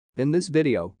In this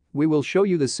video, we will show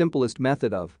you the simplest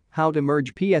method of how to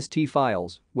merge PST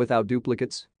files without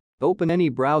duplicates. Open any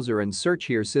browser and search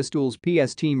here SysTools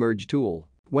PST Merge Tool.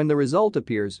 When the result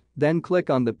appears, then click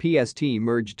on the PST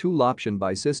Merge Tool option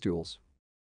by SysTools.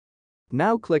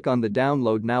 Now click on the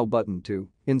Download Now button to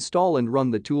install and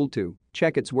run the tool to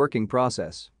check its working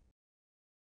process.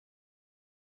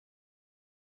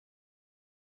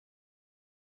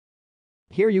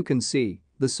 Here you can see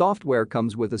the software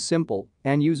comes with a simple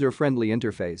and user-friendly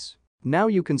interface. Now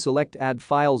you can select Add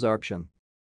Files option,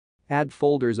 Add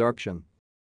Folders option,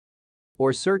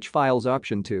 or Search Files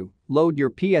option to load your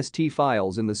PST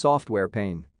files in the software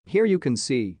pane. Here you can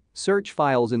see Search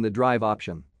Files in the Drive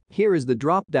option. Here is the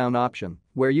drop-down option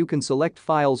where you can select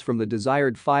files from the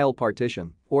desired file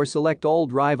partition or select all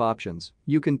drive options.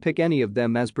 You can pick any of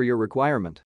them as per your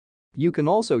requirement. You can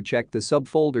also check the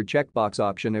subfolder checkbox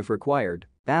option if required.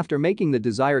 After making the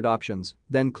desired options,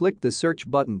 then click the search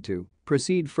button to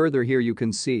proceed further. Here you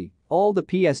can see all the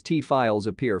PST files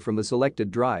appear from the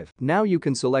selected drive. Now you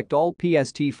can select all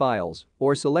PST files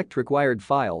or select required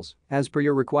files as per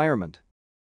your requirement.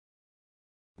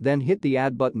 Then hit the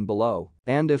add button below,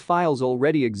 and if files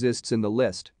already exists in the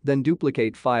list, then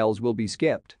duplicate files will be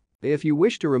skipped. If you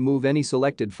wish to remove any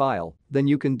selected file, then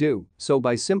you can do so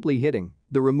by simply hitting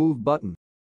the remove button.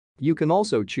 You can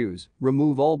also choose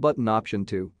remove all button option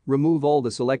to remove all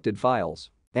the selected files.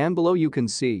 And below you can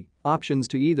see options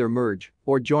to either merge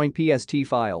or join PST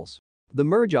files. The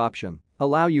merge option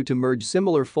allow you to merge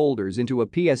similar folders into a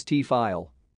PST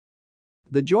file.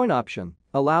 The join option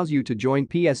allows you to join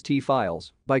PST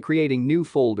files by creating new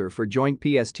folder for joint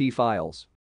PST files.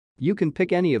 You can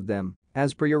pick any of them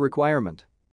as per your requirement.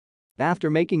 After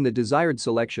making the desired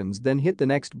selections, then hit the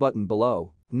next button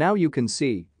below. Now you can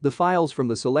see the files from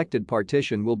the selected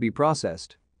partition will be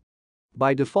processed.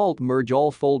 By default, merge all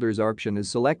folders option is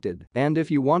selected, and if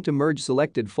you want to merge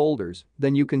selected folders,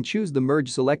 then you can choose the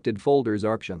merge selected folders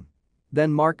option.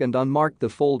 Then mark and unmark the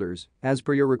folders as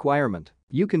per your requirement.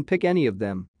 You can pick any of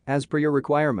them as per your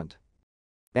requirement.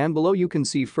 And below you can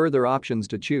see further options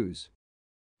to choose.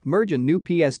 Merge a new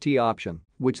PST option,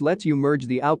 which lets you merge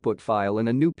the output file in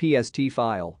a new PST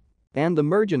file. And the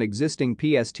merge an existing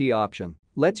PST option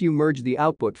lets you merge the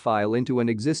output file into an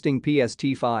existing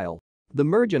PST file. The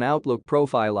merge an Outlook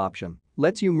profile option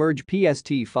lets you merge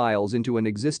PST files into an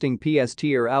existing PST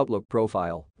or Outlook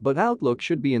profile, but Outlook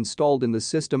should be installed in the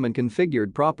system and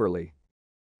configured properly.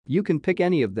 You can pick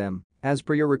any of them as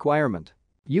per your requirement.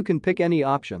 You can pick any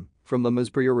option from them as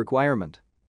per your requirement.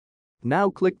 Now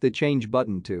click the change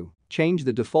button to change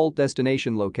the default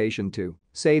destination location to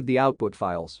save the output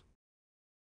files.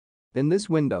 In this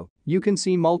window, you can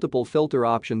see multiple filter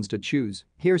options to choose.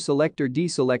 Here select or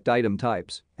deselect item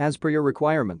types as per your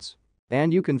requirements.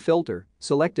 And you can filter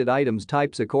selected items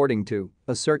types according to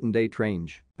a certain date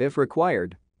range if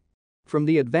required. From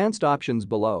the advanced options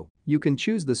below, you can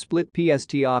choose the split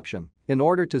PST option in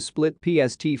order to split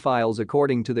PST files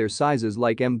according to their sizes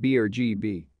like MB or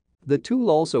GB. The tool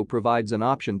also provides an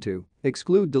option to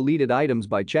exclude deleted items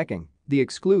by checking the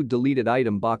exclude deleted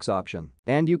item box option,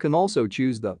 and you can also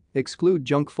choose the exclude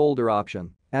junk folder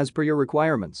option as per your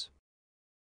requirements.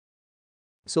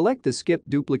 Select the skip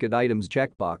duplicate items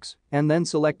checkbox and then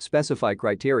select specify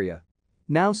criteria.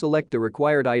 Now select the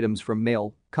required items from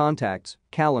mail, contacts,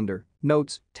 calendar,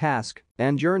 notes, task,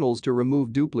 and journals to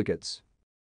remove duplicates.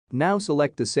 Now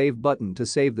select the save button to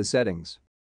save the settings.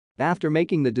 After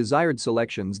making the desired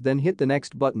selections, then hit the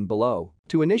next button below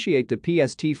to initiate the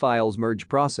PST files merge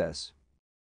process.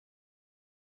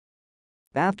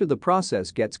 After the process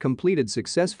gets completed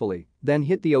successfully, then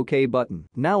hit the OK button.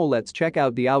 Now let's check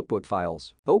out the output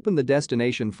files. Open the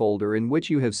destination folder in which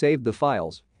you have saved the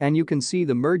files, and you can see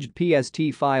the merged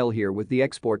PST file here with the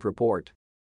export report.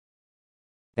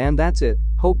 And that's it.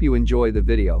 Hope you enjoy the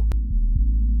video.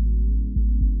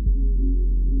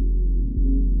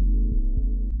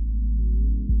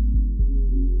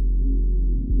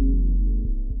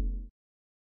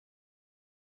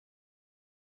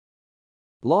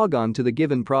 Log on to the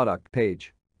given product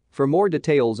page for more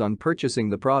details on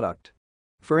purchasing the product.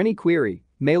 For any query,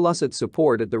 mail us at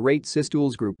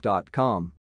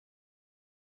support@systoolsgroup.com.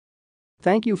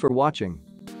 Thank you for watching.